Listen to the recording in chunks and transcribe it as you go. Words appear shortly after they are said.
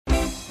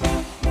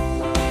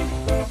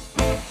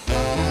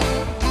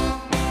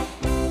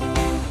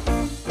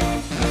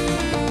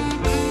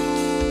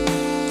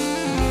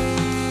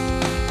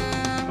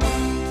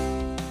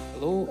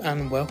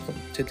welcome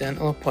to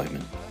Dental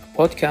Appointment, a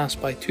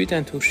podcast by two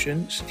dental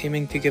students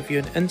aiming to give you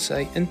an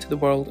insight into the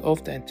world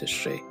of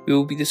dentistry. We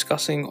will be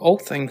discussing all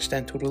things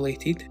dental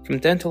related, from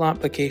dental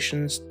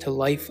applications to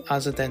life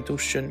as a dental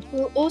student.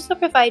 We'll also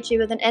provide you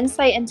with an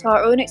insight into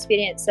our own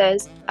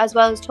experiences, as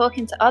well as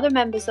talking to other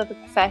members of the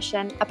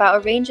profession about a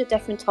range of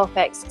different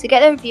topics to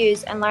get their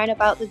views and learn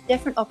about the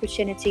different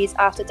opportunities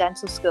after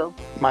dental school.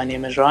 My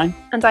name is Ryan.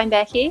 And I'm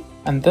Becky.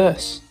 And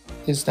this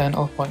is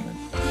Dental Appointment.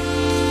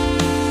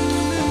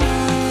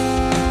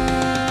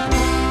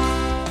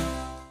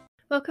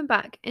 Welcome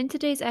back. In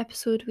today's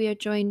episode, we are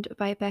joined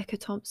by Becca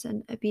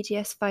Thompson, a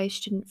BDS 5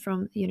 student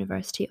from the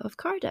University of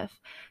Cardiff.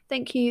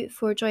 Thank you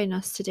for joining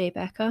us today,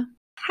 Becca.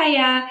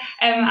 Hiya,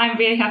 I'm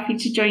really happy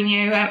to join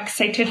you. I'm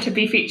excited to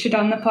be featured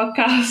on the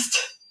podcast.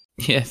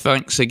 Yeah,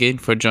 thanks again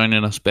for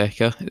joining us,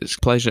 Becca. It's a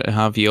pleasure to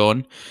have you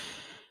on.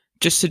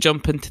 Just to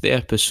jump into the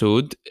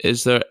episode,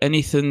 is there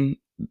anything,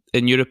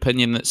 in your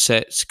opinion, that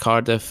sets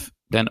Cardiff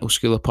Dental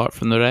School apart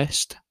from the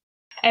rest?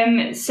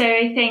 So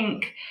I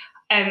think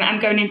I'm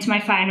going into my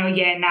final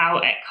year now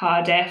at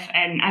Cardiff,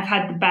 and I've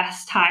had the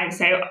best time.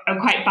 So I'm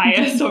quite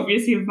biased,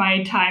 obviously, of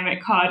my time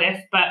at Cardiff.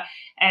 But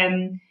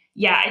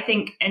I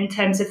think in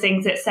terms of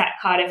things that set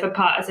Cardiff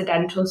apart as a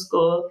dental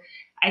school,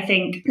 I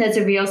think there's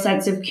a real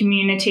sense of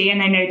community.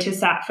 And I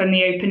noticed that from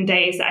the open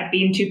days that I'd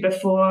been to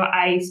before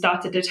I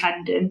started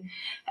attending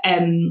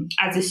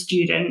as a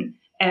student.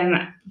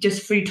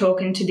 Just through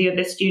talking to the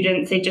other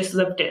students, they just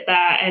loved it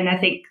there. And I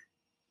think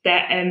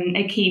that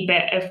a key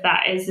bit of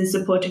that is the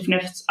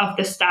supportiveness of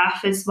the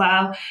staff as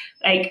well.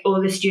 Like,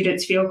 all the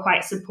students feel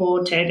quite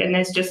supported, and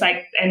there's just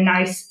like a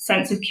nice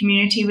sense of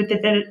community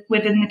within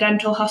the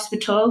dental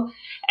hospital.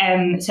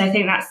 So I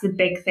think that's the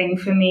big thing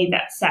for me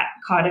that set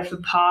Cardiff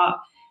apart.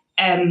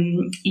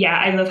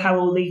 I love how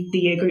all the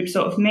year groups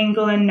sort of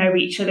mingle and know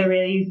each other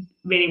really,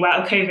 really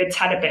well. COVID's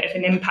had a bit of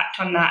an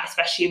impact on that,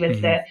 especially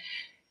with the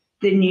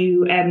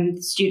new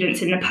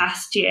students in the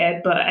past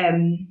year. But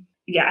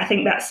I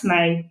think that's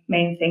my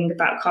main thing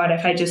about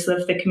Cardiff. I just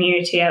love the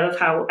community. I love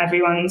how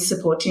everyone's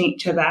supporting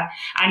each other.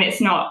 And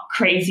it's not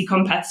crazy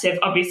competitive.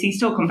 Obviously,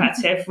 still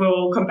competitive. We're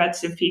all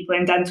competitive people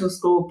in dental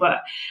school.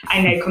 But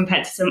I know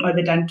compared to some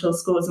other dental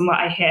schools and what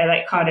I hear,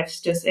 like,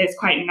 Cardiff's it's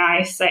quite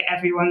nice. Like,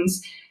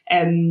 everyone's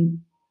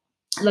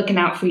looking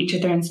out for each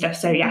other and stuff.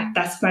 So, yeah,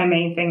 that's my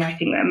main thing, I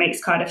think, that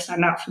makes Cardiff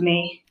stand out for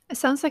me. It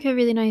sounds like a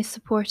really nice,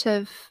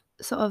 supportive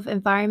sort of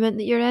environment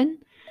that you're in.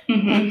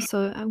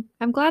 So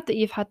I'm glad that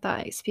you've had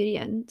that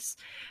experience.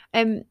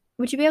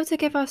 Would you be able to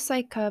give us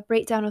like a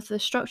breakdown of the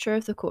structure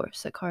of the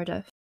course at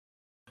Cardiff?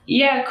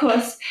 Yeah, of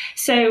course.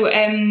 So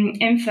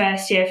in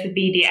first year for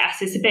BDS,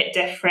 it's a bit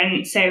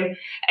different. So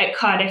at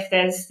Cardiff,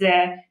 there's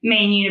the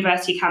main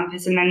university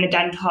campus and then the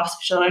dental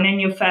hospital. And in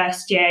your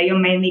first year, you're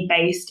mainly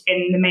based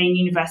in the main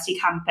university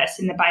campus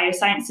in the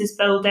biosciences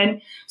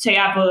building. So you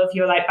have all of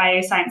your like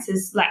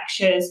biosciences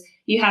lectures.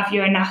 You have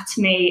your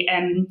anatomy.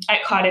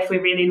 At Cardiff,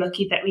 we're really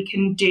lucky that we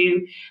can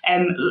do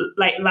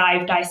like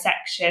live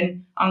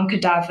dissection on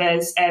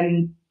cadavers,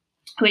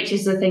 which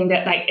is the thing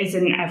that like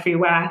isn't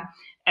everywhere.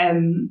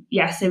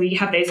 So we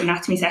have those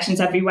anatomy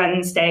sessions every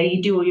Wednesday.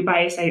 You do all your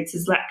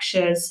biosciences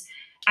lectures,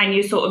 and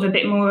you're sort of a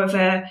bit more of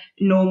a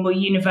normal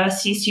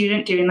university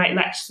student doing like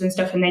lectures and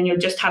stuff, and then you'll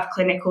just have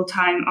clinical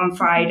time on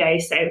Friday.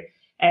 So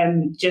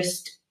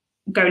just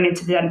going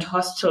into the dental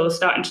hospital,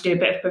 starting to do a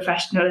bit of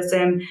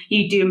professionalism.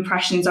 You do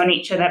impressions on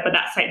each other, but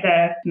that's like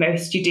the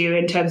most you do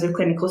in terms of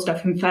clinical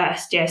stuff in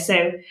first year.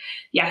 So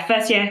yeah,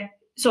 first year,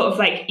 sort of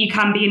like, you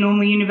can be a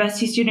normal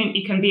university student,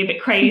 you can be a bit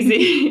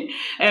crazy.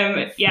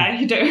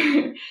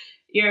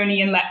 You're only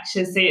in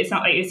lectures, so it's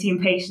not like you're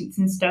seeing patients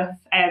and stuff.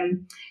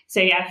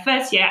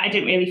 First year, I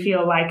didn't really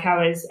feel like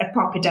I was a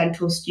proper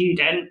dental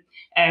student.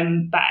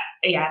 But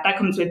yeah, that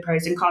comes with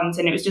pros and cons,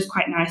 and it was just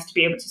quite nice to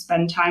be able to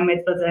spend time with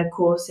other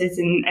courses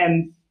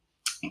and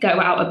go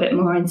out a bit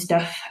more and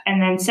stuff.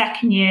 And then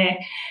second year,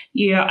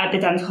 you're at the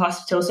dental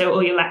hospital, so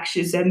all your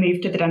lectures are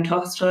moved to the dental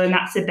hospital, and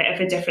that's a bit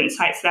of a different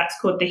site. So that's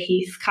called the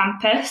Heath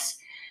campus,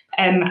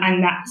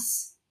 and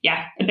that's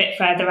a bit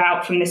further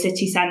out from the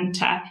city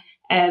centre.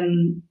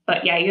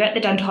 You're at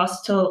the dental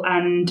hospital,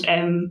 and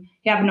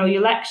you're having all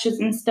your lectures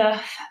and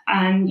stuff,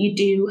 and you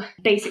do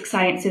basic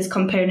sciences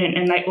component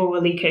and like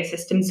oral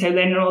ecosystem. So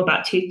learning all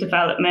about tooth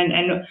development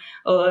and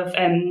all of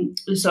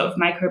the sort of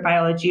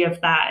microbiology of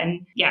that,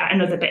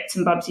 and other bits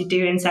and bobs you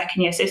do in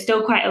second year. So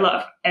still quite a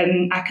lot of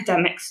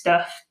academic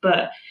stuff,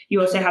 but you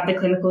also have the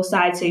clinical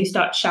side. So you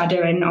start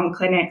shadowing on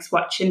clinics,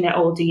 watching the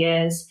older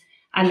years,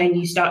 and then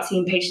you start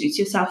seeing patients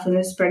yourself in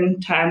the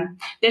spring term.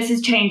 This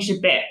has changed a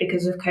bit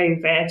because of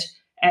COVID.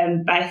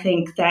 But I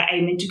think they're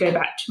aiming to go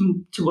back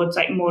towards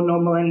like more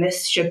normal, and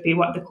this should be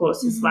what the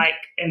course is like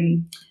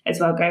as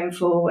well going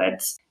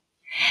forwards.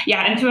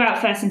 Yeah, and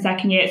throughout first and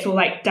second year, it's all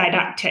like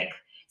didactic.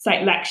 It's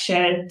like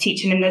lecture,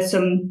 teaching, and there's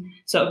some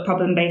sort of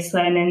problem-based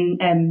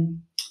learning,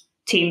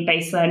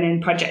 team-based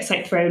learning projects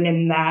like thrown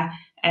in there.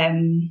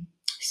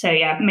 So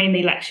yeah,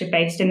 mainly lecture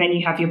based, and then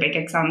you have your big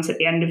exams at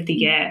the end of the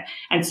year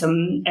and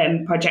some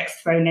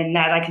projects thrown in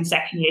there. Like in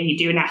second year, you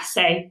do an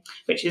essay,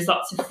 which is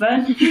lots of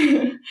fun.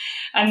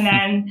 And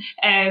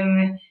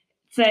then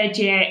third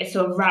year, it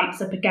sort of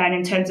ramps up again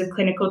in terms of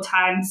clinical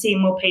time,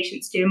 seeing more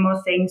patients, doing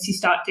more things. You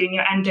start doing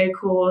your endo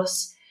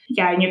course,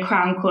 and your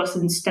crown course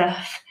and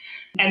stuff.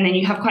 And then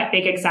you have quite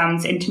big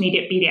exams,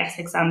 intermediate BDS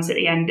exams at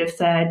the end of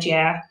third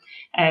year,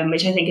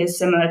 which I think is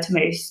similar to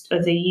most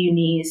other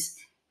unis.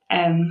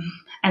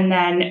 And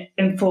then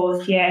in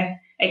fourth year,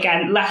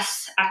 again,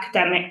 less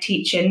academic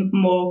teaching,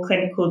 more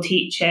clinical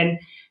teaching.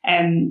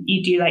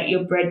 You do like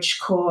your bridge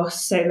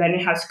course, so then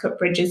how to cut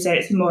bridges, so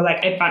it's more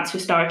like advanced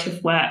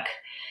restorative work.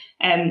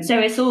 So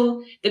it's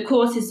all, the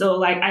course is all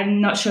like, I'm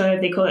not sure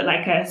if they call it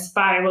like a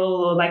spiral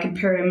or like a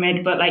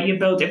pyramid, but like you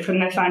build it from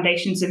the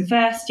foundations in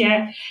first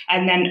year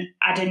and then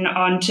adding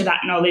on to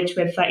that knowledge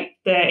with like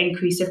the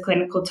increase of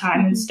clinical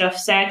time and stuff.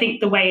 So I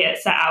think the way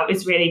it's set out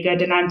is really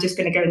good. And I'm just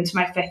going to go into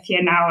my fifth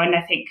year now. And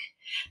I think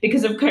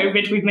because of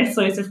COVID, we've missed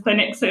loads of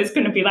clinics. So it's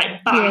going to be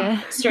like, bam,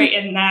 straight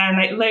in there and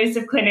like loads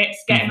of clinics,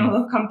 getting all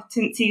the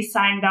competencies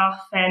signed off.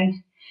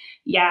 And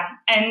yeah,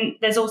 and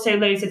there's also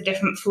loads of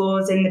different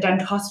floors in the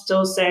dental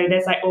hospital. So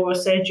there's like oral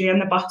surgery on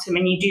the bottom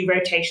and you do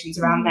rotations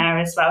around there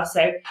as well.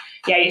 So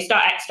yeah, you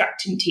start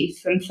extracting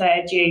teeth from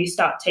third year, you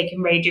start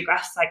taking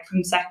radiographs like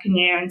from second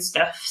year and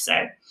stuff.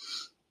 So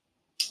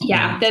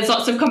yeah, there's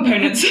lots of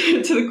components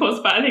to the course,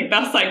 but I think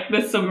that's like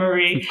the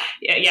summary.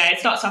 Yeah, it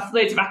starts off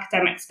loads of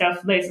academic stuff,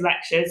 loads of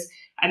lectures,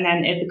 and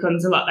then it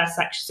becomes a lot less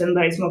lectures and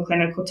loads more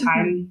clinical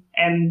time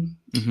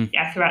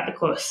throughout the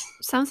course.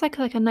 Sounds like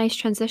a nice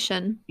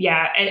transition.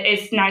 Yeah,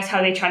 it's nice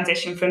how they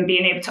transition from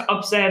being able to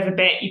observe a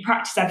bit. You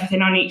practice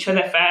everything on each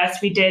other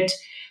first. We did,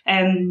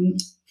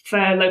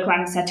 for local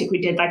anaesthetic,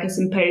 we did like a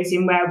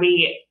symposium where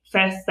we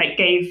first like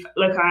gave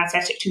local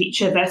anaesthetic to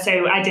each other.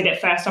 So I did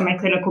it first on my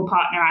clinical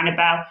partner,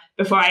 Annabelle,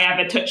 before I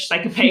ever touched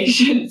like a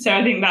patient. So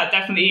I think that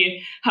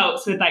definitely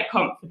helps with like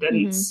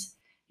confidence.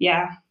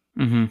 Yeah.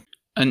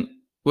 And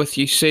with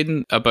you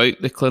saying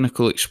about the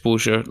clinical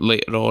exposure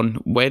later on,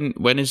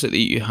 when is it that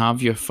you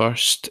have your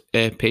first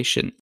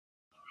patient?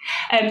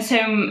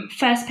 So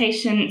first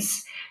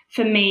patients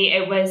for me,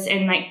 it was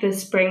in like the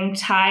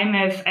springtime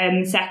of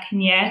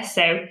second year.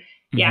 So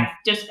yeah,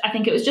 I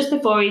think it was just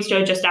before Easter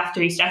or just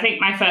after Easter. I think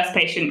my first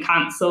patient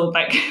cancelled,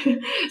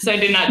 so I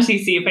didn't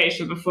actually see a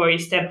patient before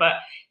Easter. But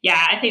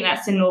yeah, I think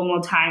that's the normal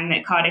time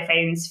that Cardiff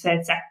aims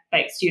for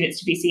students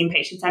to be seeing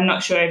patients. I'm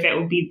not sure if it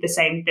will be the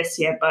same this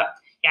year, but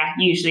yeah,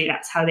 usually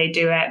that's how they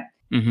do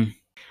it.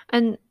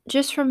 And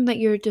just from like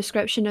your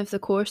description of the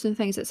course and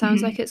things, it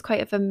sounds like it's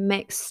quite of a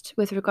mixed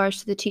with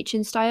regards to the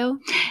teaching style.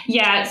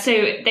 Yeah, so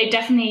they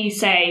definitely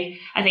say,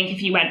 I think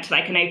if you went to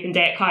like an open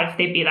day at Cardiff,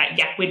 they'd be like,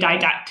 yeah, we're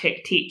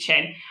didactic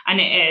teaching.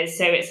 And it is,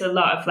 so it's a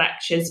lot of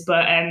lectures,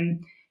 but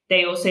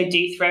they also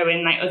do throw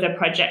in like other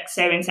projects.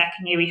 So in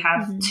second year, we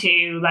have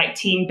two like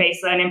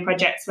team-based learning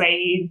projects where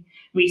you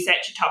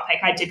research a topic.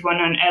 I did one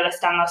on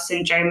Ehlers-Danlos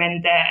syndrome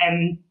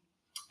and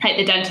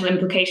the dental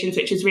implications,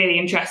 which is really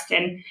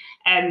interesting.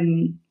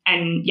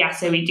 And yeah,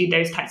 so we do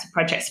those types of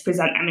projects to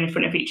present them in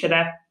front of each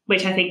other,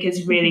 which I think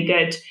is really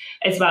good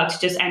as well to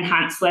just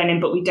enhance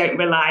learning, but we don't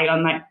rely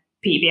on like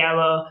PBL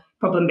or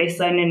problem-based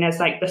learning as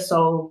like the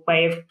sole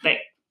way of like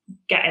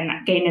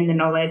gaining the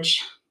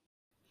knowledge.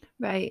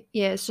 Right.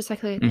 Yeah, it's just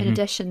like an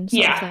addition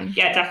sort of thing.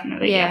 Yeah,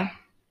 definitely. Yeah.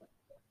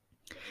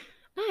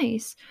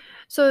 Nice.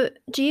 So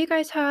do you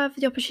guys have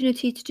the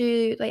opportunity to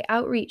do like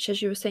outreach,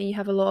 as you were saying, you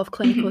have a lot of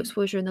clinical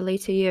exposure in the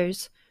later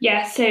years?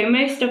 Yeah, so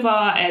most of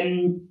our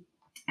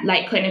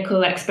like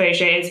clinical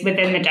exposure is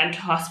within the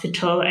dental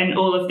hospital and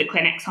all of the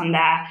clinics on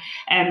there.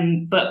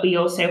 But we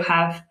also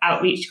have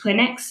outreach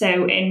clinics.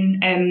 So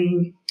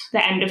in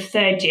the end of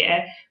third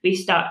year, we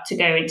start to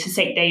go into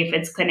St.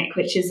 David's Clinic,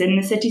 which is in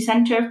the city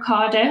centre of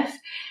Cardiff.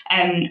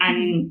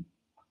 And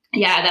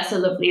yeah, that's a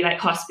lovely like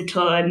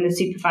hospital and the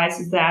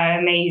supervisors there are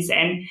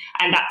amazing.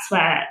 And that's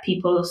where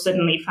people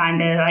suddenly find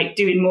they're like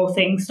doing more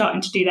things,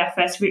 starting to do their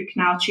first root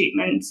canal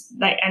treatments,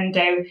 like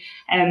endo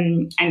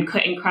and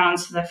cutting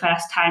crowns for the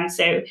first time.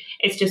 So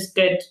it's just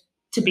good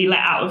to be let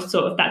out of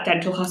sort of that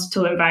dental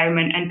hospital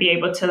environment and be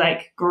able to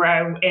like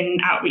grow in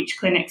outreach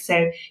clinics.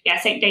 So yeah,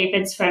 St.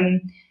 David's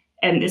from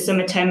the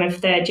summer term of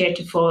third year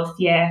to fourth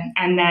year.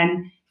 And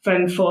then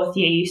from fourth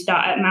year, you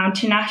start at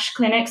Mountain Ash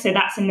Clinic. So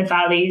that's in the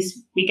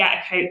valleys. We get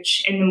a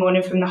coach in the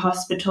morning from the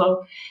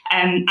hospital.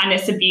 And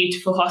it's a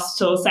beautiful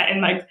hospital set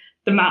in like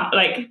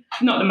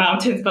not the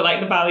mountains, but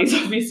like the valleys,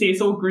 obviously. It's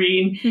all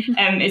green.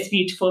 It's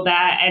beautiful there.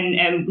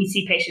 And we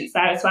see patients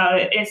there as well.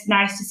 It's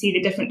nice to see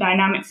the different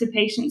dynamics of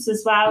patients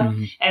as well.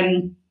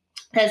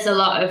 There's a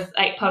lot of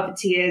like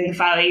poverty in the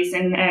valleys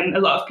and a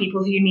lot of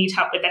people who need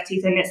help with their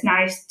teeth. And it's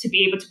nice to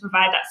be able to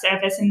provide that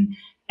service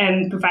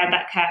and provide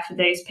that care for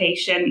those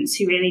patients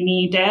who really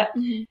need it.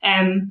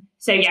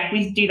 So yeah,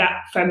 we do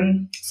that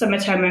from summer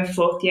term of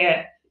fourth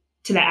year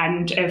to the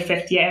end of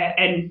fifth year.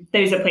 And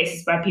those are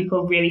places where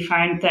people really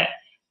find that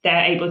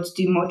they're able to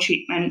do more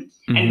treatment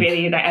and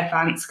really like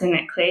advance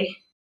clinically.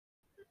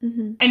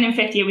 And in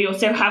fifth year, we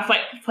also have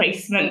like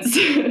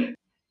placements.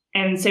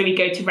 So we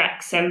go to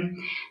Wrexham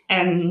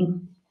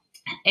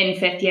in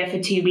 5th year for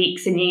 2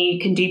 weeks, and you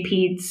can do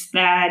peds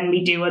there, and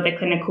we do other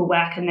clinical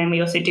work, and then we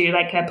also do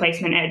like a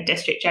placement at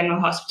District General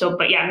Hospital.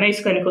 But yeah,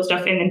 most clinical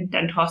stuff in the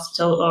dental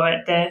hospital or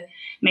at the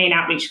main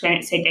outreach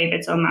clinic, St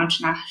David's or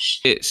Mountain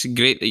Ash. It's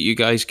great that you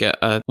guys get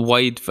a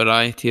wide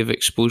variety of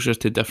exposure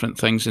to different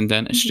things in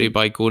dentistry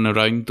by going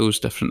around those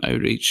different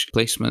outreach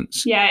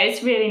placements. Yeah,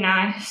 it's really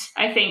nice.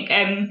 I think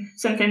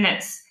something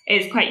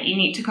is quite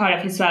unique to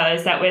Cardiff as well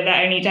is that we're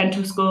the only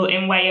dental school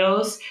in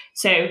Wales.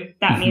 So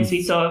that means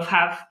we sort of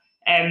have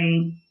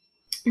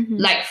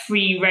like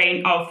free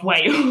reign of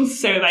Wales.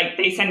 So like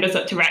they send us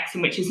up to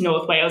Wrexham, which is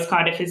North Wales,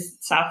 Cardiff is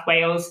South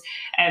Wales,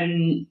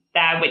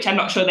 there, which I'm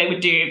not sure they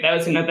would do if there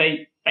was another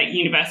like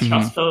university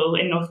hospital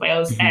in North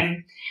Wales.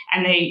 And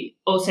they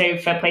also,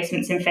 for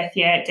placements in 5th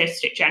year at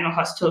District General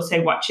Hospital,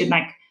 so watching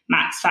like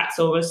Max Facts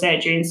oral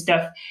surgery and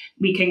stuff,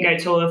 we can go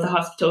to all of the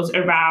hospitals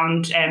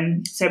around.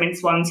 So in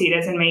Swansea,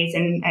 there's an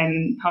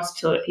amazing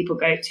hospital that people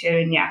go to,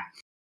 and yeah.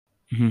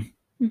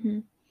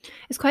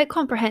 It's quite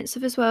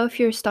comprehensive as well if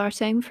you're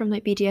starting from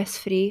like BDS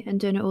 3 and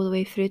doing it all the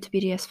way through to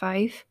BDS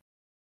 5.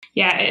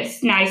 Yeah,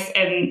 it's nice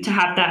to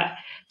have that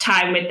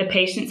time with the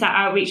patients at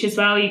outreach as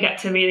well. You get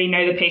to really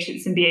know the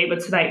patients and be able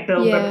to like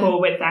build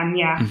rapport with them.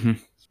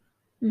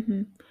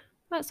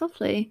 That's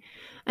lovely.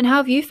 And how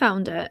have you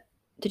found it?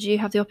 Did you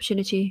have the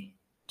opportunity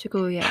to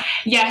go yet?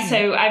 Yeah,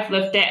 so I've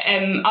loved it.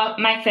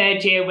 My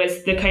 3rd year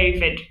was the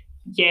COVID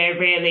year,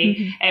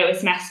 really. It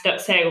was messed up.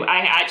 So I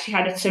actually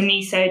had some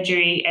knee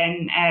surgery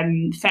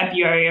in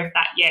February of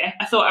that year.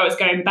 I thought I was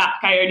going back.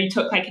 I only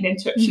took like an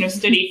interruption of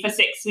study for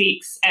 6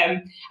 weeks.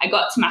 I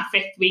got to my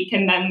 5th week,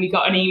 and then we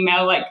got an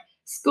email like,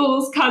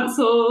 school's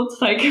cancelled,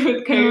 like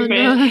with COVID.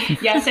 Oh, no.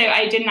 Yeah, so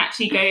I didn't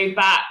actually go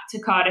back to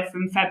Cardiff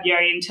from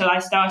February until I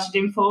started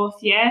in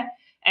 4th year.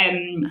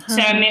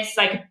 So I missed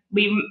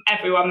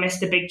everyone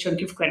missed a big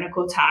chunk of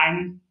clinical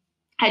time.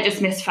 I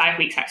just missed 5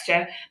 weeks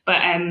extra.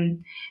 But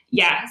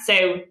yeah,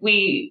 so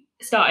we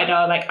started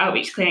our like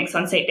outreach clinics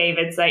on St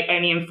David's like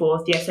only in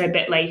 4th year, so a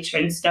bit later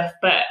and stuff.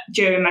 But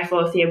during my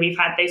 4th year, we've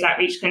had those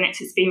outreach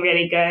clinics. It's been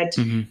really good.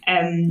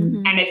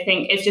 And I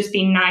think it's just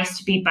been nice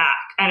to be back.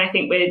 And I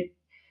think we're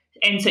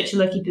in such a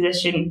lucky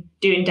position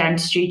doing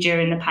dentistry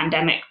during the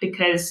pandemic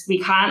because we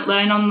can't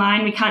learn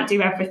online. We can't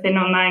do everything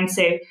online.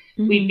 So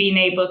we've been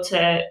able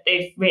to,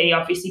 they've really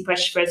obviously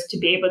pushed for us to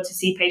be able to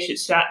see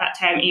patients throughout that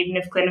time, even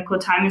if clinical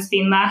time has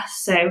been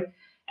less. So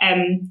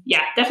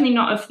yeah, definitely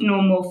not a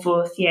normal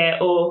 4th year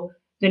or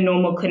the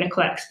normal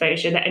clinical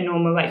exposure that a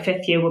normal like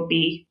 5th year would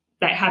be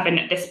like having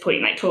at this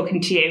point, like talking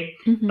to you.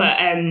 But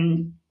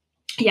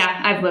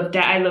yeah, I've loved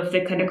it. I love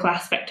the clinical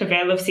aspect of it.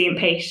 I love seeing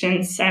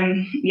patients.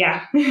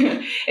 Yeah,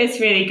 it's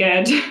really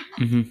good.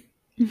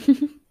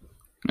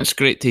 It's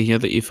great to hear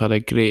that you've had a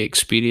great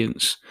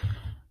experience.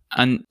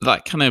 And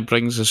that kind of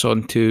brings us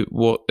on to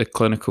what the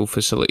clinical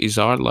facilities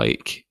are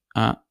like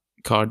at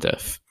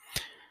Cardiff.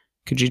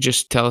 Could you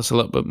just tell us a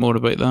little bit more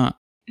about that?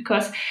 Of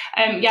course.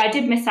 Yeah, I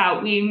did miss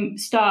out. We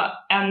start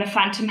on the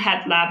Phantom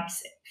Head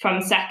labs from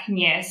 2nd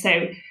year.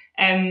 So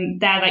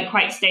they're like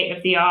quite state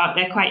of the art.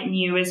 They're quite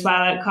new as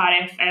well at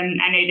Cardiff. I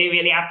know they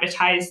really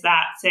advertise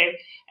that. So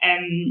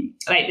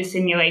like the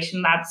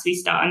simulation labs, we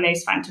start on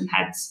those Phantom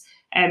Heads.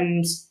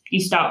 You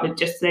start with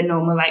just the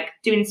normal, like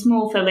doing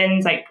small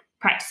fill-ins, like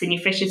practicing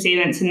your fissure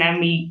sealants, and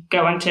then we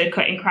go on to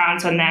cutting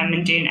crowns on them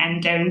and doing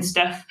endo and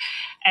stuff.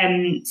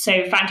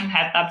 So Phantom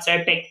Head labs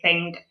are a big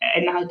thing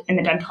in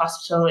the dental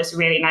hospital. It's a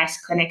really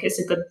nice clinic. It's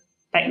a good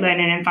like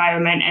learning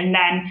environment. And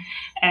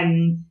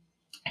then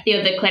the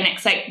other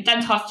clinics, like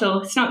dental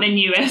hospital, it's not the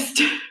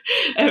newest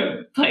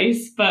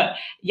place, but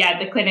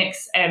yeah, the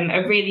clinics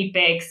are really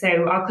big.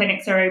 So our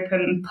clinics are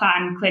open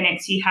plan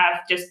clinics. You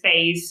have just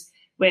bays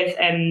with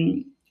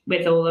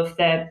all of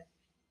the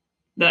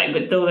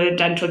with all the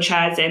dental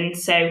chairs in.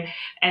 So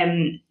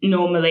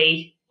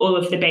normally all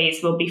of the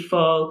bays will be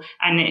full,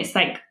 and it's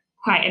like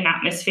quite an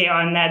atmosphere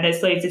on there.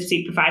 There's loads of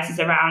supervisors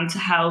around to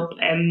help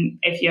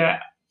if you're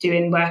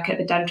doing work at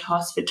the dental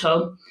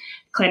hospital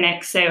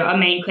clinic. So our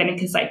main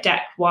clinic is like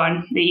Deck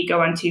 1 that you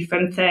go on to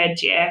from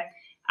 3rd year.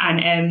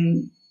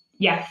 And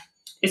yeah,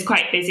 it's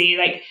quite busy.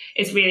 Like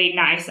it's really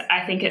nice.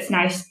 I think it's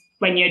nice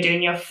when you're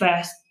doing your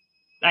first,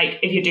 like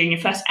if you're doing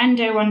your first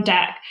endo on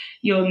deck,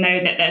 you'll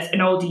know that there's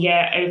an older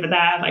year over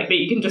there, like that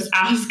you can just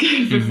ask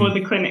before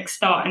the clinics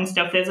start and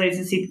stuff. There's loads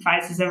of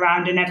supervisors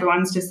around and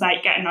everyone's just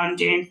like getting on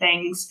doing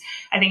things.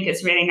 I think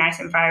it's a really nice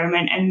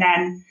environment. And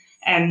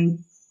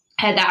then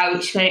at the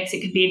outreach clinics,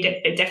 it could be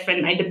a bit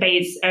different. Like the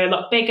bays are a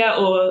lot bigger,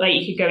 or like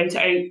you could go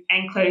into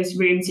enclosed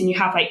rooms and you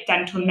have like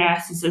dental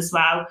nurses as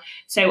well.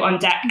 So on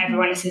deck,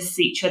 everyone assists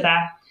each other.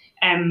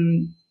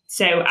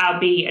 So I'll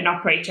be an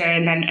operator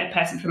and then a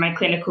person from my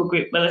clinical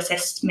group will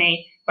assist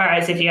me.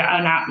 Whereas if you're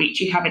on outreach,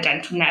 you have a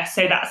dental nurse.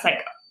 So that's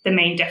like the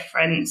main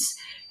difference.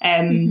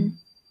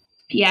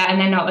 Yeah,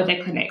 and then our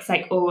other clinics,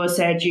 like oral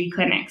surgery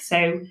clinics.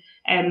 So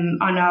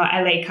on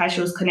our LA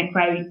Casuals clinic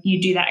where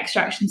you do that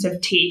extractions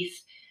of teeth,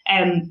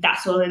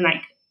 that's all in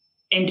like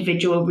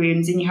individual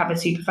rooms and you have a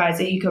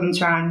supervisor who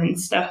comes around and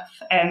stuff.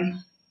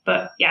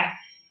 But yeah,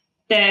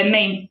 the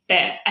main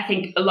bit, I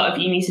think a lot of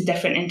unis are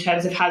different in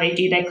terms of how they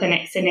do their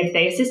clinics and if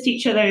they assist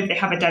each other, if they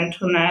have a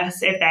dental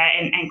nurse, if they're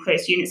in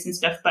enclosed units and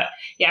stuff. But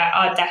yeah,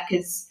 our DEC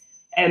is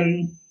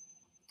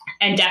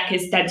NDEC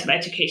is dental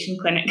education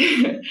clinic.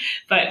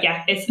 But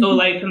yeah, it's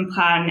all open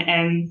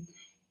plan.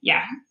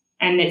 Yeah,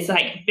 and it's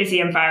like busy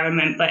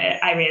environment, but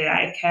I really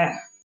like it.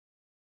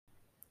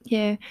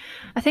 Yeah,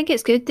 I think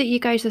it's good that you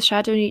guys are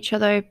shadowing each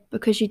other,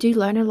 because you do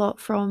learn a lot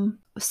from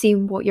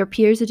seeing what your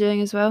peers are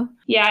doing as well.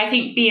 Yeah, I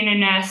think being a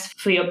nurse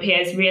for your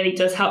peers really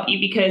does help you,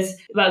 because,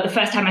 well, the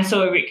first time I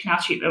saw a root canal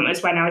treatment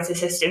was when I was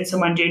assisting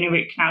someone doing a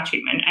root canal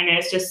treatment, and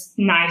it's just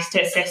nice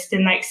to assist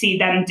and like see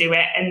them do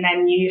it, and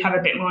then you have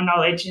a bit more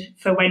knowledge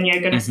for when you're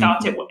going to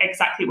start it,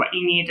 exactly what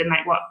you need and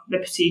like what the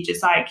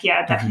procedure's like.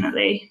 Yeah,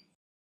 definitely.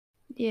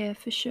 Yeah,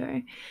 for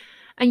sure.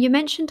 And you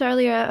mentioned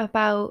earlier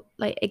about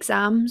like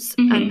exams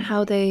and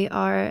how they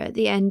are at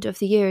the end of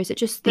the year. Is it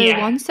just the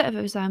one set of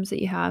exams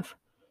that you have?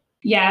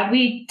 Yeah,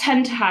 we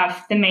tend to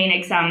have the main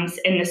exams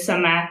in the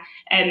summer,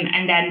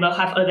 and then we'll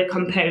have other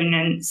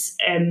components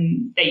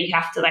that you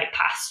have to like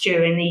pass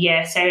during the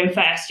year. So in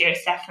first year,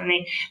 it's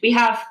definitely, we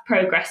have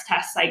progress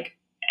tests like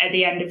at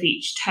the end of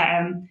each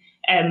term,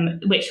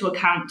 which will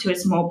count to a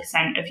small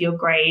percent of your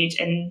grade,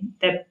 and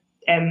the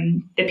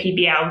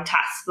PBL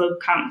tasks will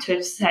count to a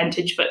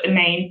percentage, but the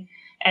main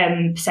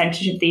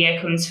percentage of the year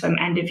comes from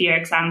end of year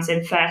exams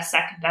in first,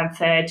 second and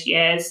third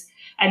years.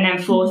 And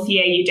then fourth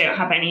year, you don't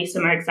have any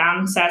summer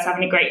exams. So I was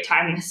having a great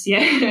time this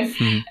year.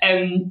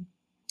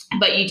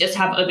 But you just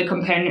have other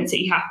components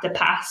that you have to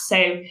pass.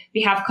 So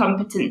we have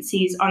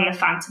competencies on the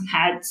phantom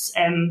heads,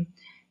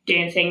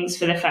 doing things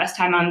for the first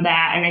time on there.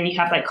 And then you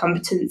have like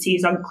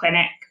competencies on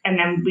clinic. And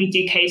then we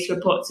do case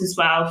reports as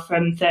well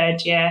from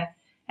third year.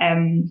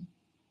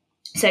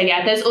 So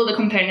yeah, there's all the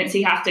components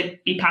you have to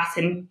be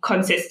passing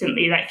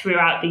consistently like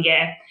throughout the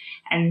year.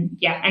 And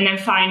yeah, and then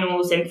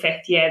finals in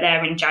fifth year,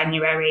 they're in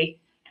January.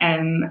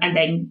 And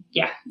then,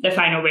 yeah, the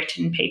final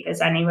written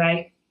papers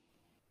anyway.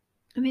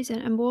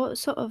 Amazing. And what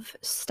sort of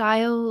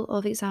style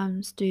of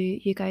exams do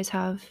you guys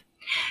have?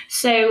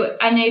 So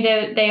I know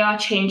they are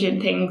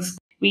changing things.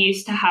 We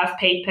used to have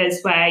papers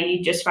where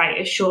you just write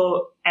a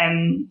short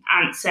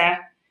answer.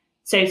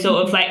 So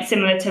sort of like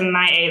similar to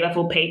my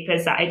A-level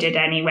papers that I did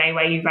anyway,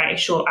 where you write a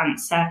short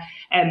answer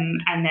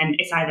and then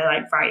it's either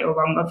like right or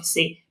wrong,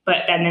 obviously.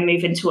 But then they're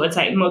moving towards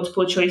like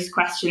multiple choice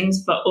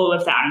questions, but all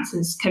of the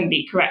answers can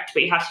be correct,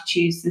 but you have to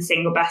choose the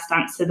single best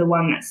answer, the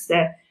one that's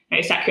the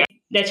most accurate.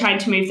 They're trying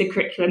to move the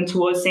curriculum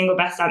towards single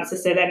best answer,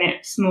 so then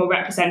it's more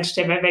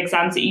representative of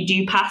exams that you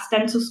do pass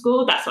dental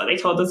school. That's what they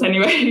told us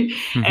anyway.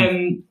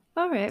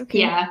 All right, okay.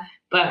 Yeah.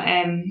 But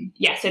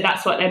yeah, so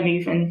that's what they're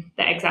moving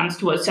the exams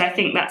towards. So I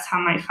think that's how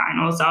my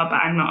finals are, but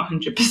I'm not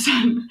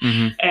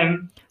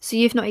 100%. So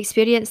you've not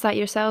experienced that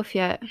yourself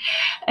yet?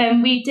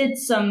 We did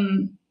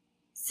some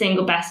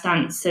single best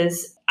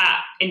answers at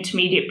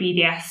intermediate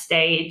BDS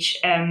stage,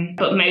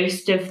 but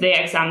most of the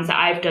exams that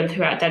I've done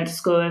throughout dental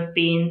school have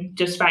been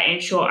just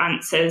writing short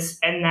answers,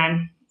 and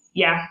then,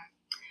 yeah.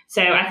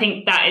 So I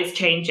think that is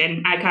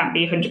changing. I can't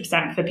be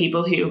 100% for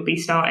people who will be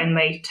starting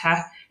later.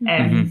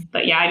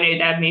 But yeah, I know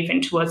they're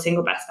moving towards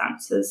single best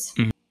answers.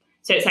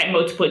 So it's like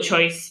multiple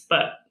choice,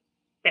 but a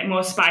bit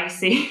more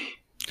spicy.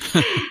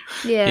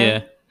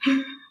 Yeah.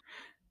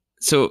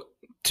 So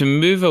to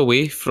move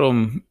away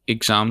from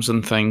exams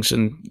and things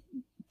and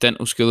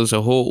dental school as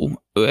a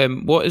whole,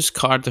 what is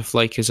Cardiff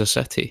like as a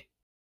city?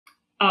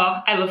 Oh,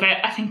 I love it.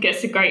 I think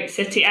it's a great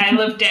city. I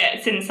loved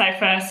it since I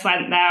first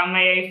went there on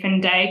my open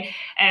day.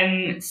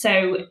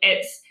 So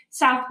it's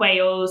South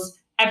Wales.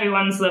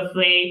 Everyone's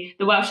lovely.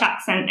 The Welsh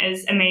accent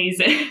is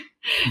amazing.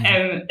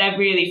 They're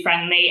really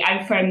friendly.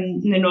 I'm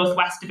from the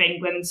northwest of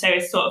England, so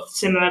it's sort of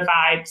similar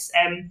vibes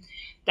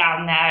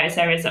down there as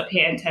there is up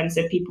here in terms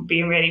of people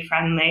being really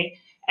friendly.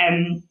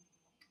 And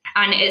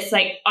it's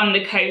like on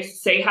the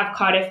coast, so you have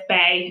Cardiff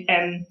Bay.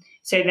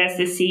 So there's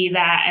the sea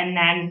there, and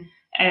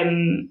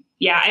then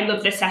yeah, I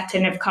love the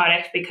setting of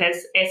Cardiff because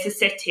it's a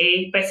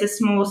city, but it's a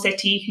small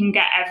city. You can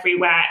get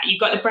everywhere.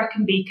 You've got the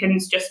Brecon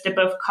Beacons just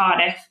above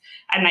Cardiff,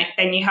 and like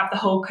then you have the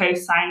whole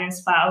coastline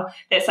as well.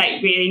 That's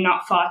like really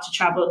not far to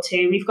travel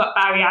to. We've got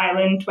Barry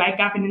Island, where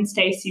Gavin and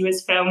Stacey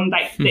was filmed,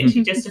 like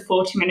literally just a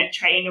 40-minute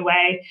train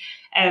away.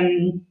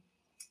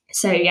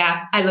 So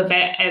yeah, I love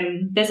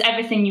it. There's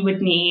everything you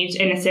would need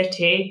in a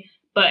city,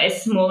 but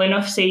it's small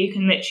enough so you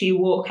can literally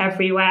walk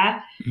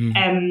everywhere.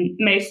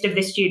 Most of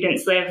the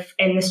students live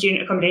in the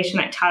student accommodation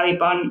like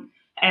Talibon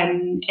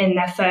in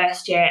their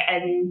first year,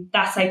 and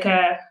that's like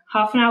a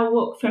half an hour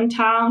walk from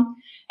town,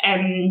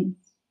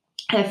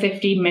 a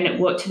 15-minute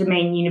walk to the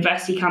main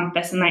university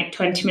campus, and like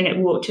 20-minute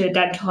walk to a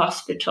dental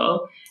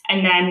hospital.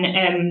 And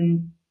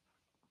then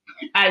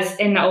as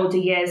in the older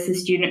years, the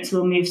students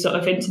will move sort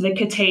of into the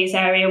Cathays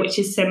area, which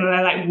is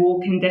similar, like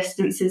walking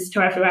distances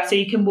to everywhere. So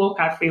you can walk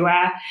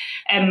everywhere,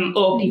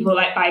 or people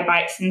like buy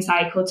bikes and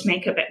cycle to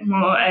make it a bit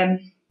more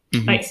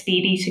like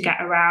speedy to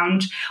get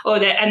around.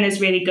 And there's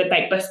really good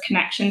like bus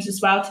connections as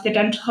well to the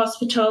dental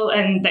hospital,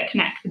 and that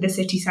connect with the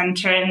city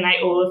centre and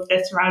like all of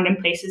the surrounding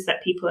places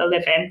that people are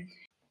living.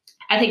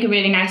 I think a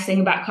really nice thing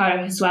about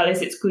Cardiff as well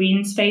is its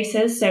green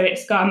spaces. So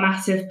it's got a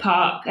massive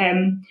park,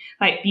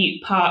 like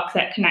Bute Park,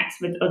 that connects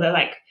with other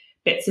like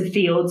bits of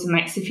fields, and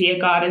like Sophia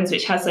Gardens,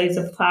 which has loads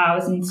of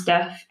flowers and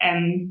stuff.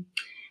 And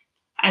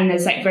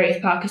there's like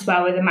Roath Park as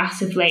well with a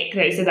massive lake.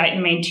 Those are like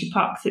the main 2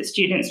 parks that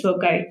students will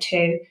go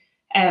to.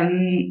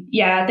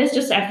 There's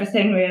just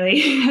everything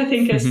really. I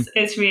think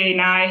it's really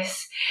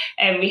nice.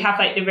 We have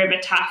like the River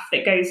Taff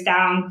that goes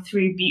down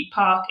through Bute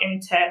Park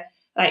into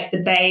like the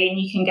bay, and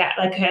you can get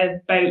like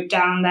a boat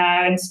down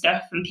there and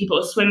stuff, and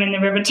people swim in the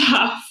River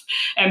Taff,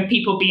 and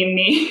people being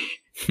me.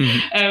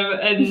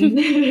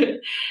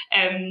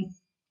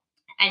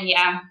 And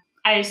yeah,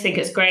 I just think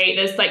it's great.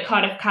 There's like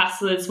Cardiff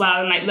Castle as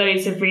well, and like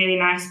loads of really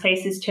nice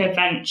places to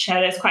adventure.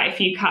 There's quite a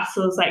few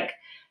castles like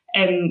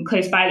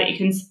close by that you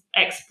can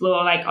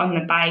explore like on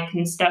the bike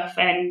and stuff.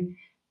 And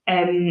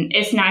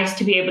it's nice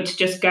to be able to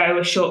just go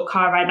a short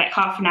car ride, like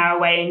half an hour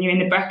away, and you're in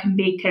the Brecon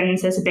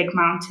Beacons. There's a big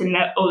mountain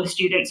that all the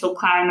students will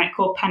climb, like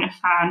called Pen y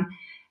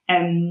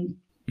Fan.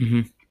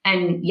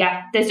 And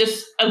yeah, there's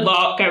just a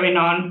lot going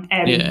on,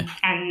 and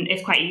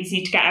it's quite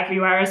easy to get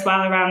everywhere as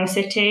well around the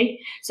city.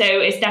 So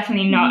it's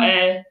definitely not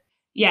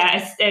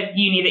it's a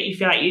uni that you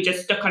feel like you're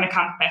just stuck on a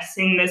campus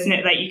and there's no,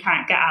 like, you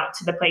can't get out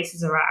to the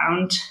places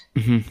around.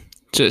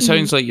 So it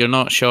sounds like you're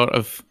not short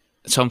of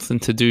something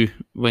to do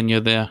when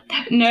you're there.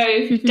 No,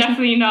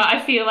 definitely not.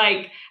 I feel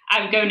like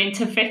I'm going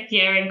into 5th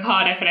year in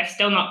Cardiff and I've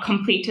still not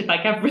completed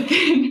like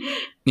everything.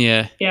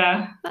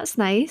 Yeah. That's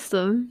nice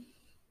though.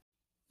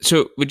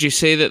 So would you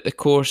say that the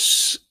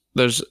course,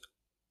 there's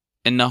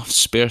enough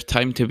spare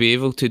time to be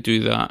able to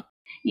do that?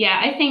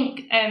 Yeah, I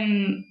think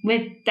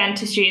with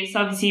dentistry, it's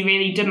obviously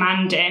really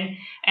demanding,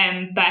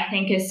 but I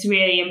think it's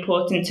really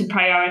important to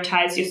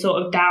prioritise your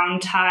sort of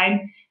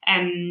downtime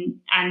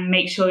and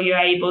make sure you're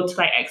able to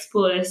like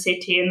explore the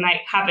city and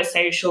like have a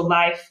social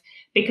life.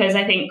 Because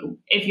I think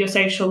if your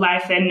social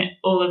life and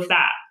all of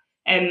that,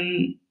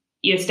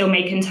 you're still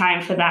making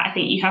time for that, I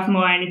think you have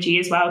more energy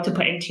as well to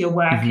put into your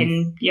work,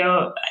 and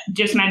your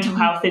just mental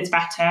health is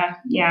better.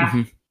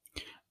 Yeah.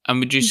 And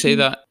would you say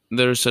that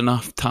there's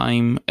enough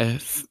time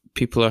if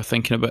people are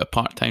thinking about a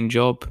part-time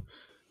job?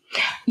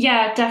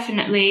 Yeah,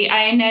 definitely.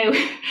 I know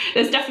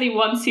there's definitely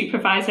one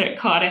supervisor at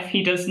Cardiff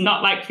who does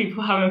not like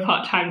people having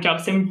part-time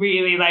jobs and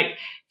really like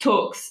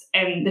talks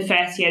the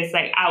first years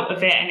like out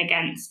of it and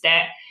against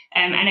it.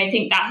 And I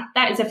think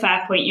that is a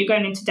fair point. You're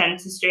going into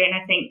dentistry, and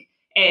I think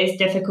it is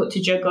difficult to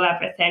juggle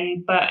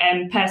everything. But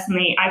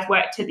personally, I've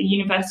worked at the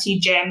university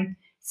gym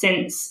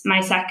since my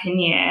 2nd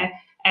year,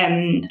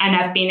 and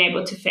I've been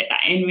able to fit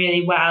that in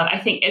really well. I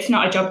think it's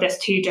not a job that's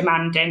too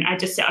demanding. I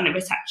just sit on the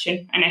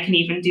reception and I can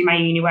even do my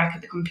uni work at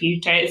the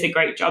computer. It's a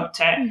great job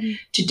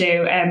to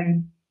do.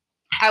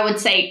 I would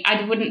say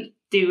I wouldn't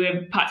do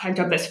a part-time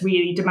job that's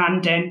really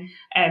demanding,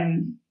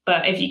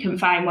 but if you can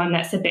find one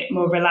that's a bit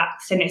more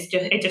relaxed and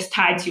it just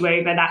tides you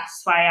over,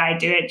 that's why I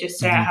do it, just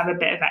so I have a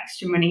bit of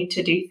extra money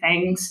to do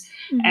things.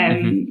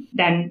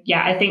 Then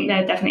yeah, I think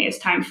there definitely is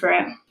time for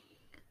it.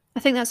 I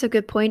think that's a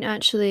good point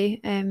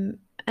actually. And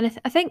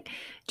I think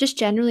just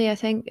generally, I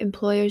think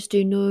employers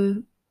do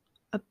know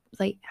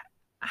like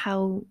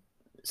how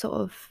sort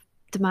of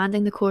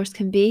demanding the course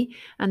can be,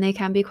 and they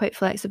can be quite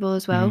flexible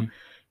as well.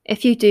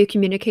 If you do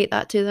communicate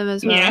that to them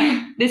as well.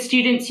 Yeah, the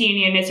Students'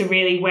 Union is a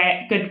really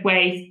good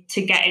way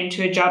to get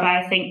into a job,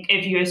 I think,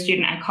 if you're a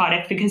student at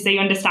Cardiff, because they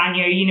understand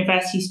you're a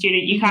university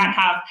student. You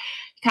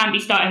can't be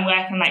starting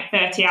working like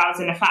 30 hours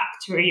in a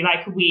factory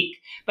like a week,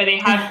 but they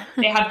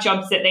have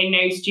jobs that they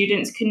know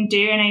students can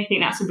do, and I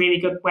think that's a really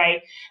good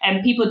way.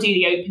 And people do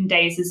the open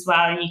days as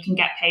well, and you can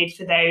get paid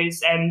for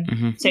those.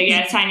 So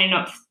yeah, signing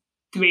up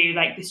through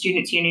like the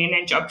Students' Union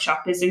and Job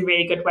Shop is a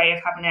really good way of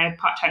having a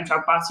part-time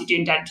job whilst you're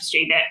doing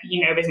dentistry that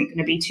you know isn't going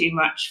to be too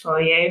much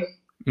for you.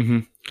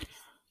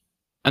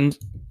 And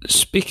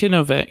speaking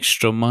of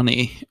extra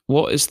money,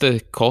 what is the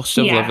cost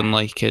of living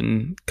like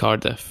in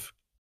Cardiff?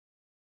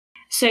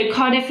 So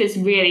Cardiff is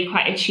really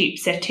quite a cheap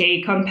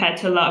city compared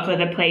to a lot of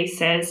other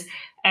places.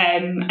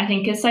 I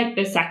think it's like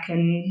the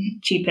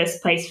 2nd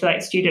cheapest place for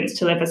like students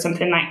to live or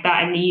something like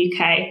that in the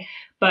UK.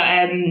 But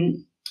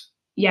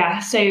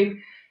so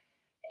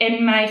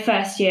in my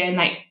first year in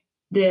like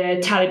the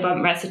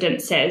Talibon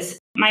residences,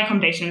 my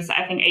accommodation is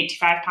I think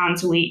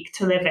 £85 a week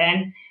to live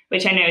in,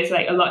 which I know is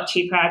like a lot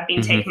cheaper. I've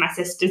been taking my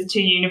sisters to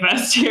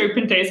university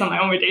open days. I'm like,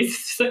 oh my days,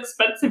 it's so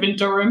expensive in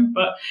Durham.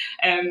 But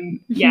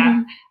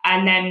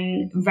and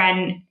then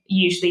rent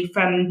usually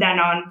from then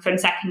on, from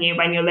 2nd year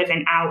when you're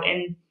living out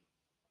in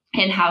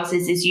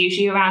houses, is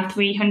usually around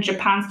 £300,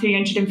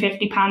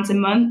 £350 a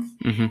month,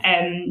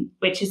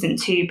 which isn't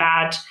too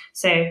bad.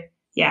 So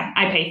yeah,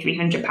 I pay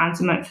 £300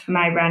 a month for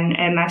my rent,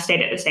 and I've stayed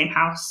at the same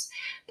house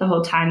the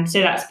whole time. So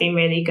that's been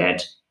really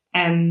good.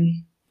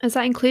 Is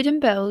that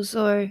including bills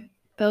or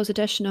bills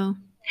additional?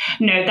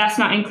 No, that's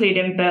not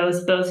including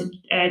bills. Bills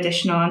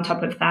additional on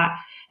top of that.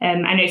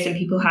 I know some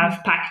people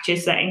have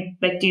packages that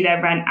like do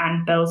their rent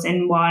and bills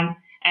in one.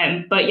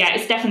 But yeah,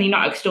 it's definitely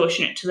not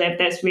extortionate to live.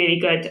 There's really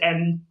good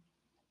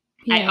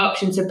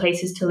options of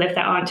places to live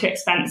that aren't too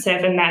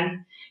expensive. And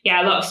then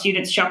yeah, a lot of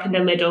students shop in the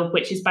Lidl,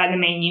 which is by the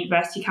main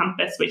university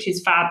campus, which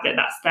is fab that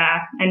that's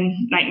there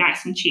and like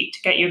nice and cheap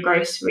to get your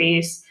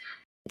groceries.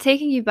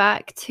 Taking you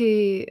back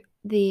to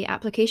the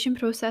application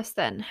process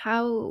then,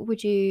 how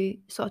would you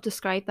sort of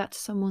describe that to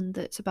someone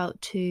that's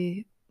about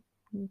to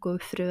go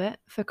through it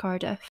for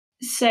Cardiff?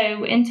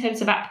 So in terms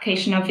of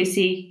application,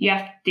 obviously you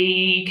have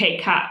the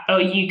UCAT or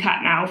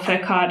UCAT now for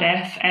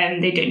Cardiff,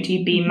 and they don't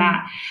do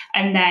BMAT.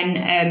 And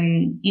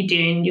then you're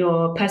doing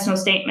your personal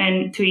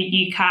statement through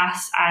UCAS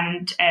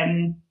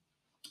and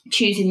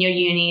choosing your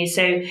uni.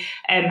 So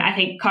I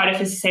think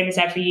Cardiff is the same as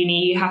every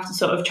uni. You have to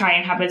sort of try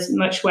and have as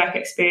much work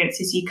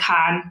experience as you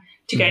can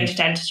to go into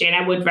dentistry. And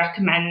I would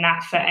recommend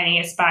that for any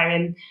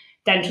aspiring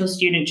dental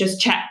student. Just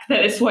check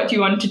that it's what you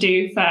want to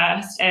do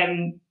first.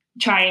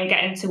 Try and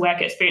get into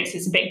work experience.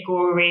 It's a bit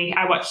gory.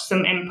 I watched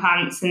some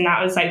implants and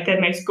that was like the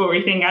most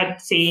gory thing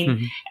I'd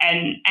seen.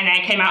 And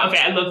I came out of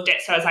it, I loved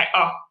it. So I was like,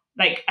 oh,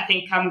 like I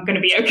think I'm going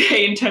to be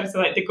okay in terms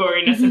of like the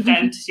goriness of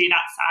dentistry,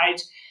 that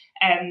side.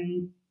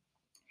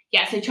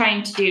 Yeah, so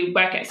trying to do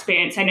work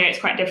experience. I know it's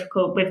quite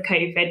difficult with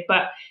COVID,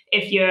 but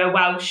if you're a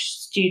Welsh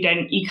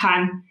student, you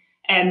can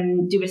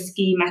do a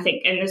scheme. I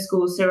think in the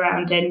schools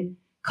surrounding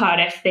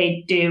Cardiff,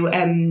 they do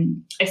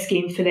a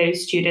scheme for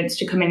those students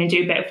to come in and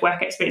do a bit of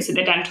work experience at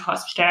the dental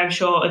hospital. I'm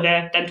sure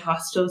other dental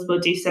hospitals will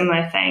do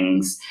similar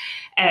things.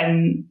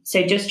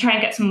 So just try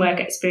and get some work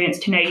experience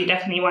to know you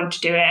definitely want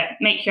to do it.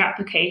 Make your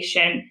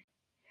application.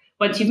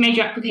 Once you've made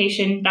your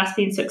application, that's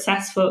been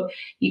successful,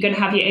 you're going to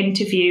have your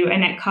interview.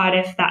 And at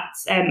Cardiff,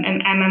 that's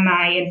an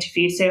MMI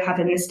interview. So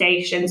having the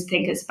stations, I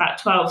think it's about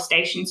 12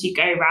 stations you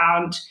go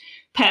around.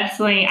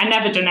 Personally, I've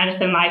never done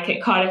anything like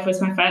it. Cardiff was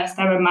my first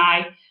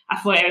MMI. I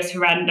thought it was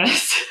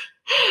horrendous.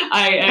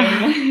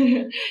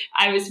 I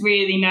was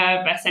really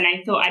nervous and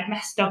I thought I'd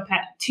messed up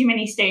at too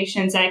many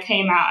stations. And I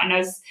came out and I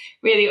was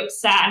really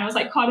upset. And I was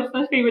like, Cardiff,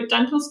 my favourite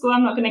dental school,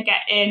 I'm not going to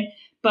get in.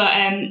 But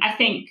I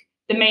think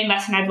the main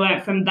lesson I've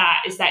learned from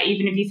that is that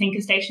even if you think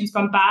a station's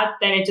gone bad,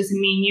 then it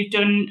doesn't mean you've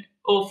done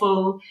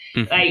awful.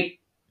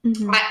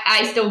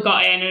 I still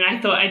got in and I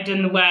thought I'd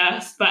done the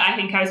worst, but I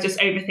think I was just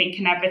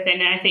overthinking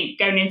everything. And I think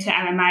going into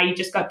MMI, you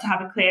just got to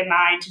have a clear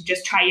mind to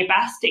just try your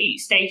best at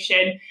each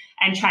station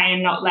and try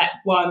and not let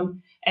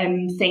one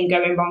thing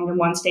going wrong in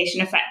one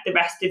station affect the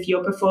rest of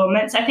your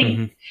performance. I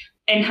think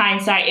in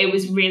hindsight, it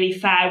was really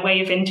fair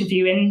way of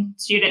interviewing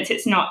students.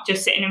 It's not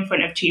just sitting in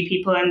front of two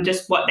people and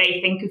just what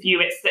they think of you.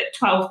 It's that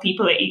 12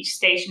 people at each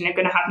station are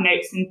going to have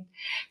notes and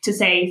to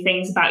say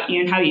things about you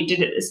and how you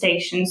did at the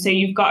station. So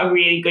you've got a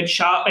really good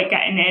shot at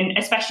getting in,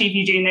 especially if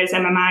you're doing those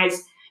MMIs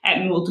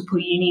at multiple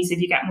unis,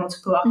 if you get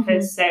multiple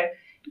offers. So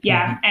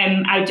yeah,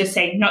 I would just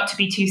say not to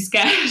be too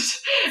scared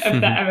of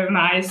the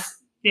MMIs,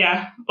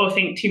 or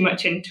think too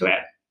much into it.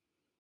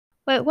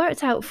 Well, it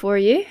worked out for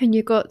you and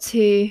you got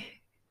to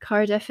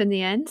Cardiff in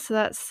the end, so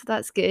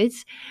that's good.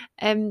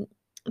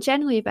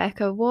 Generally,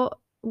 Becca, what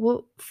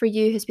for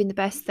you has been the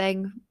best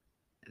thing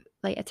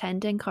like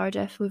attending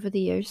Cardiff over the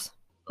years?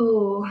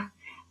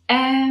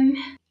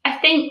 I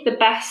think the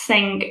best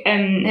thing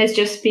has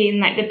just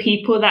been like the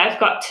people that I've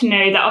got to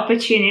know, the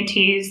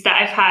opportunities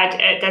that I've had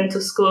at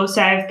dental school.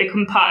 So I've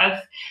become part of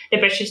the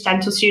British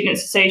Dental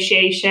Students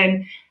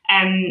Association,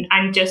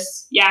 and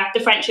just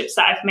the friendships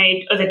that I've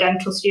made, other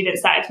dental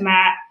students that I've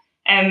met.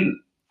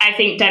 I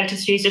think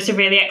dentistry is just a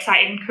really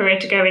exciting career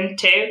to go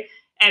into.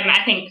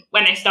 I think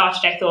when I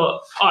started, I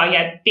thought,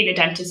 being a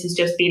dentist is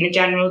just being a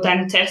general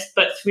dentist.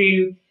 But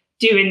through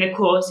doing the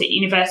course at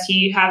university,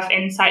 you have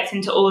insights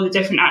into all the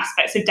different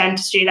aspects of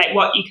dentistry, like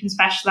what you can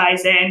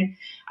specialise in,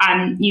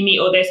 and you meet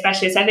all those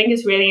specialists. I think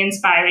it's really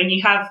inspiring.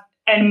 You have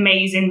an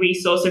amazing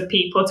resource of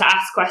people to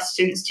ask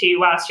questions to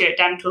whilst you're at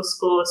dental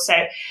school. So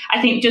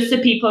I think just the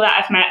people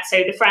that I've met,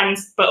 so the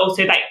friends, but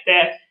also like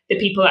the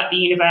people at the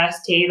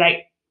university,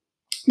 like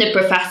the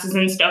professors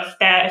and stuff,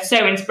 they're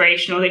so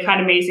inspirational. They've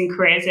had amazing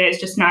careers. It's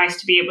just nice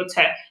to be able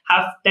to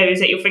have those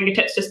at your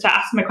fingertips, just to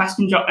ask them a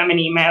question, drop them an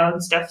email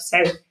and stuff.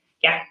 So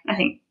yeah, I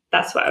think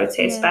that's what I would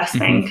say is the best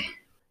thing.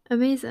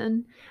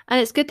 Amazing.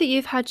 And it's good that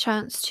you've had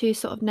chance to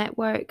sort of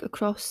network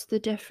across the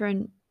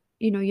different,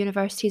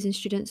 universities and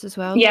students as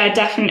well. Yeah,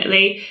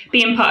 definitely.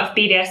 Being part of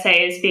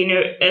BDSA has been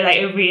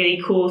a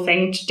really cool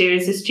thing to do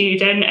as a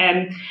student.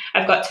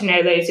 I've got to know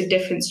loads of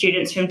different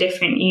students from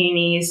different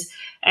unis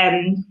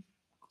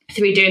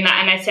through doing that,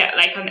 and I sit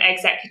like on the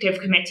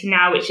executive committee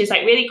now, which is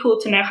like really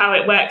cool to know how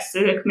it works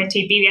as a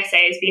committee.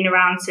 BDSA has been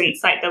around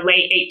since like the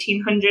late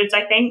 1800s,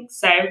 I think.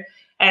 So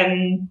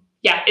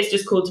it's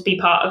just cool to be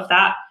part of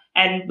that,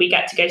 and we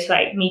get to go to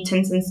like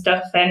meetings and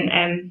stuff,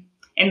 and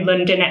in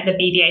London at the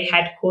BDA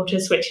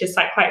headquarters, which is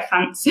like quite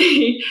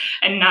fancy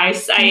and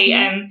nice.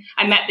 I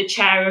met the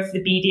chair of the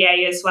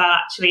BDA as well,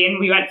 actually, and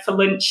we went for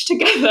lunch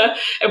together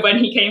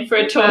when he came for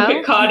a talk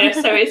at Cardiff.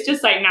 So it's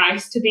just like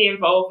nice to be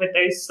involved with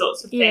those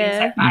sorts of things.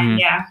 I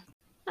find,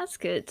 that's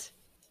good.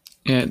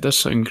 Yeah, it does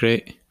sound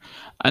great.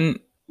 And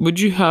would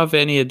you have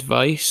any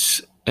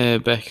advice,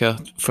 Becca,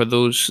 for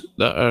those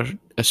that are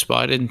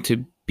aspiring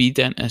to be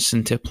dentists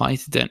and to apply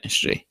to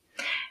dentistry?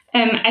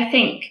 I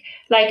think,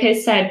 like I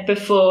said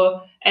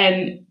before,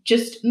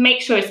 just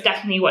make sure it's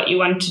definitely what you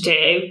want to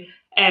do.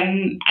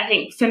 I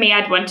think for me,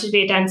 I'd wanted to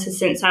be a dentist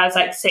since I was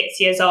like 6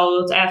 years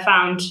old. I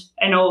found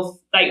an old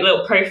like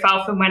little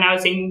profile from when I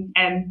was in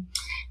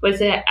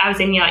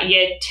like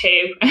year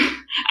 2,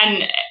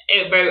 and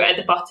it wrote at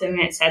the bottom,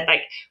 and it said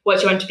like, what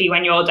do you want to be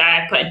when you're older?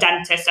 I put a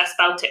dentist. I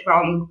spelt it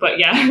wrong, but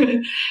yeah.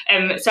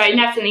 So I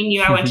definitely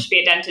knew I wanted to be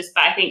a dentist,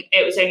 but I think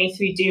it was only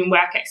through doing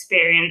work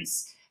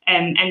experience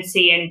and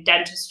seeing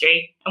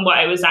dentistry and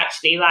what it was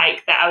actually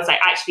like that I was like,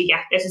 actually,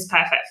 yeah, this is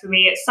perfect for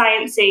me. It's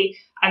sciencey,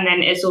 and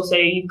then it's also,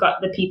 you've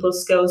got the people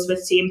skills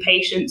with seeing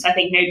patients. I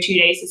think no 2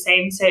 days the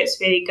same, so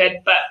it's really good.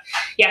 But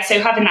yeah,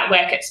 so having that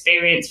work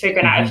experience,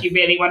 figuring out if you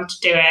really want to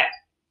do it.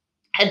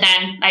 And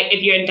then, like,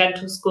 if you're in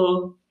dental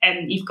school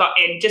and you've got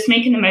in, just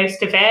making the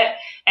most of it.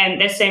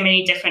 And there's so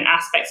many different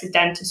aspects of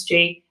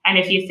dentistry. And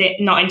if you're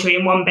not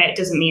enjoying one bit,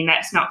 doesn't mean that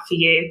it's not for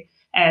you.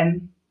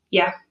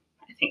 Yeah,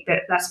 I think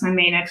that's my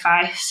main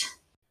advice.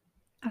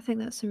 I think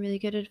that's some really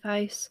good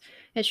advice.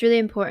 It's really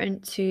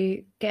important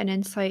to get an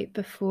insight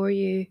before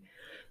you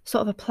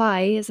sort of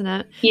apply, isn't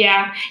it?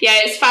 Yeah,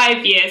 it's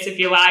 5 years of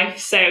your life.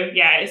 So,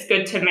 yeah, it's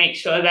good to make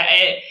sure that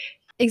it...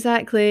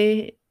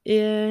 Exactly,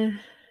 yeah.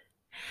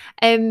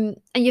 And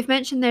you've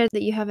mentioned there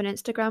that you have an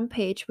Instagram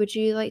page. Would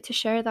you like to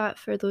share that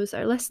for those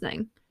that are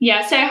listening?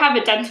 Yeah, so I have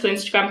a dental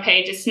Instagram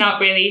page. It's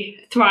not really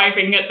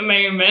thriving at the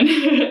moment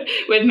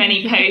with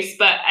many posts,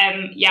 but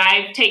yeah,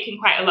 I've taken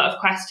quite a lot of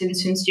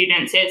questions from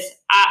students. It's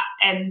at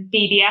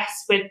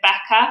BDS with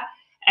Becca.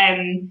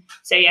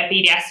 So yeah,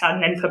 BDS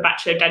and then for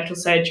Bachelor of Dental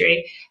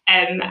Surgery.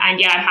 And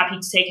yeah, I'm happy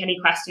to take any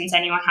questions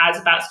anyone has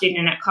about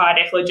studying at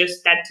Cardiff or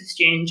just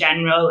dentistry in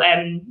general.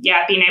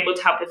 Yeah, I've been able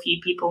to help a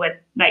few people with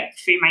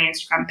through my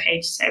Instagram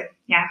page. So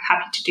yeah,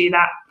 happy to do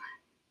that.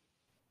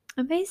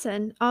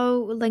 Amazing.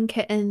 I'll link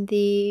it in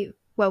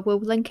we'll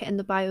link it in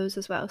the bios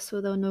as well, so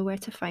they'll know where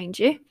to find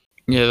you.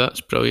 Yeah,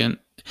 that's brilliant.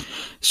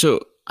 So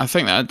I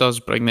think that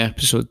does bring the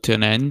episode to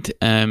an end.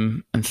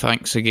 And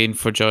thanks again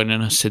for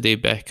joining us today,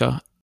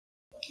 Becca.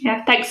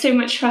 Yeah, thanks so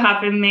much for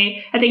having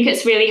me. I think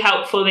it's really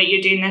helpful that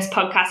you're doing this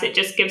podcast. It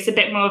just gives a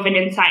bit more of an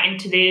insight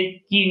into the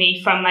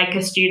uni from like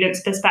a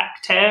student's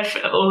perspective.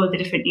 All of the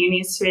different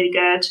unis is really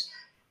good.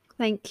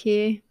 Thank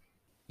you.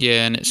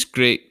 Yeah, and it's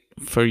great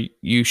for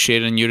you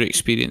sharing your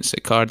experience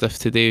at Cardiff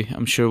today.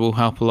 I'm sure will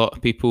help a lot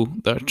of people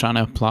that are trying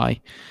to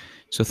apply.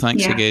 So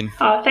thanks again.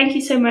 Oh, thank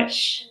you so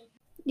much.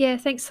 Yeah,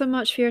 thanks so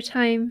much for your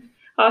time.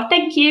 Oh,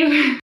 thank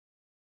you.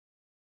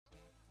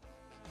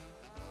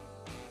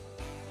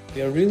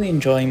 We are really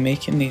enjoying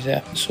making these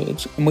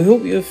episodes, and we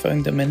hope you have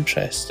found them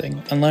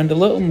interesting and learned a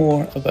little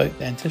more about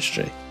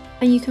dentistry.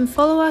 And you can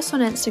follow us on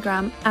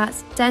Instagram at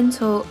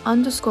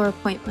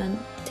dental_appointment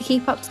to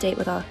keep up to date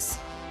with us.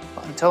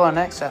 But until our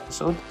next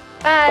episode,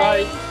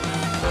 bye! Bye.